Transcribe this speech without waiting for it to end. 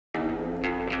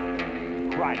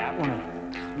great, that, wasn't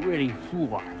it? Really,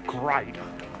 great.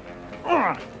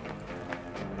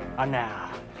 And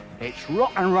now, it's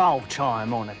rock and roll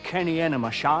time on the Kenny Enema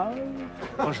show.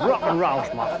 Because rock and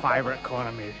roll's my favourite kind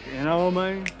of music, you know what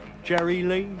I mean? Jerry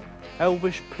Lee,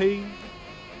 Elvis P,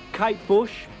 Kate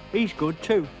Bush, he's good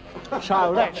too. So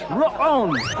let's rock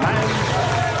on, man.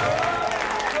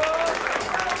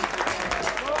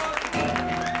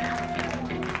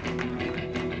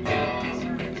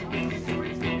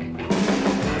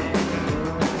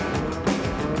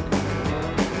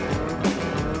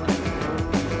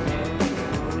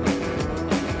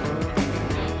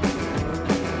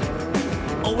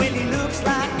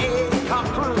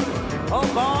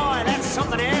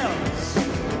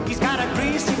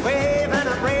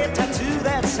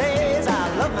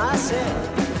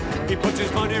 He puts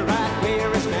his money right where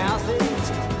his mouth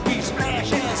is. He's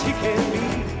flash as he can be.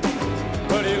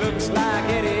 But he looks like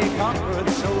Eddie Cochran,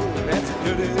 so that's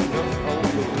good enough for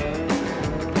me.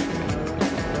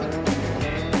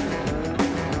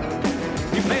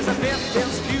 He plays the fifth in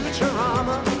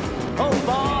Futurama. Oh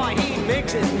boy, he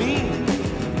makes it mean.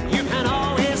 You can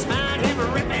always find him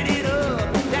ripping it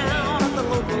up down at the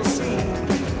local scene.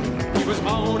 He was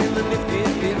born in the nifty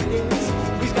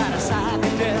 50s. He's got a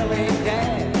psychedelic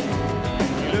dad.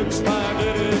 Looks like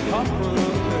Eddy Cochran,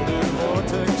 Eddy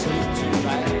Vortex ain't too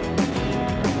bad.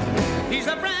 He's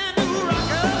a brand new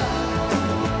rocker.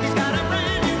 He's got a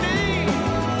brand new name.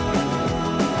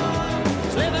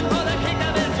 He's living for the kick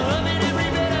of it, loving every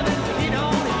bit of it. He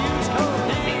don't use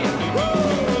cocaine. Woo!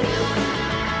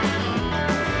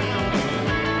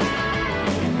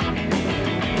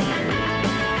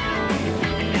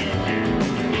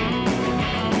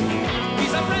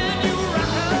 He's a brand new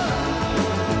rocker.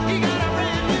 He got a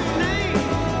brand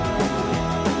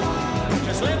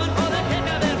living for the kick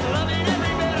of it, loving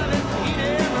every bit of it. He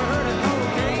never heard of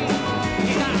cocaine.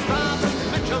 He got problems,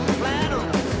 Mitchum flannel,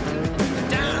 a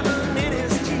diamond in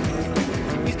his teeth.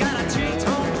 He's got a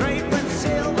two-tone drape with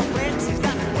silver flecks. He's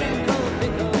got twinkle,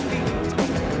 pickle feet.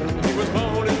 He was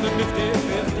born in the nifty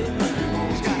 50s.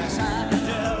 He's got a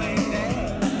psychedelic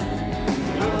dad.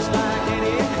 Looks like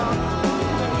Eddie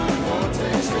Cochran,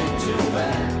 Vortex ain't too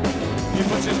bad. He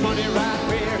puts his money right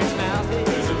where his mouth is.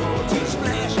 There's a vortex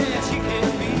splash as he can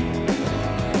be.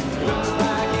 Looks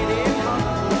like Eddie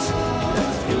Cochran,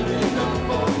 that's good enough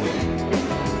for me.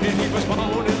 And he was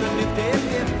born in the nifty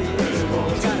 50s.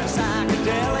 He's got a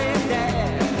psychedelic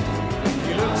dad.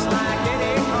 He looks like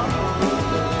Eddie Cochran,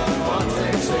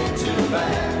 Vortex ain't too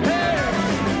bad. Hey!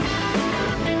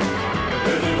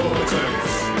 Eddie Vortex.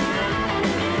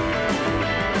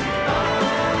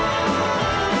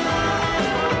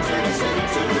 Vortex ain't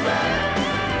too bad.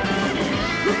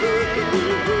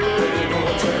 Eddie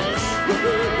Vortex.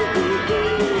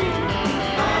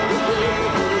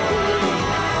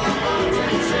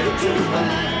 Vortex ain't too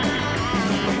bad.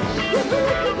 Eddie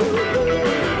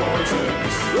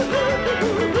Vortex.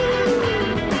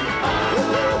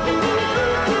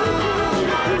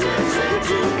 Vortex ain't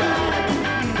too bad.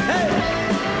 Hey!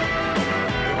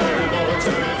 Eddie Vortex.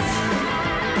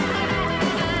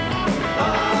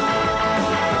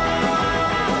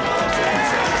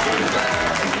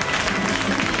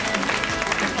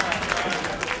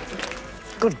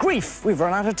 Good grief, we've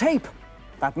run out of tape.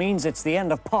 That means it's the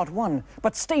end of part 1.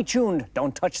 But stay tuned,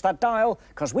 don't touch that dial,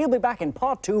 because we'll be back in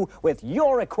part 2 with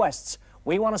your requests.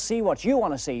 We want to see what you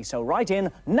want to see, so write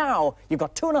in now. You've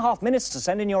got 2.5 minutes to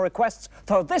send in your requests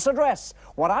for this address.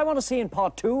 What I want to see in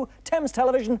part 2, Thames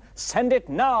Television, send it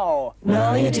now.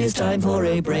 Now it is time for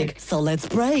a break, so let's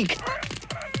break.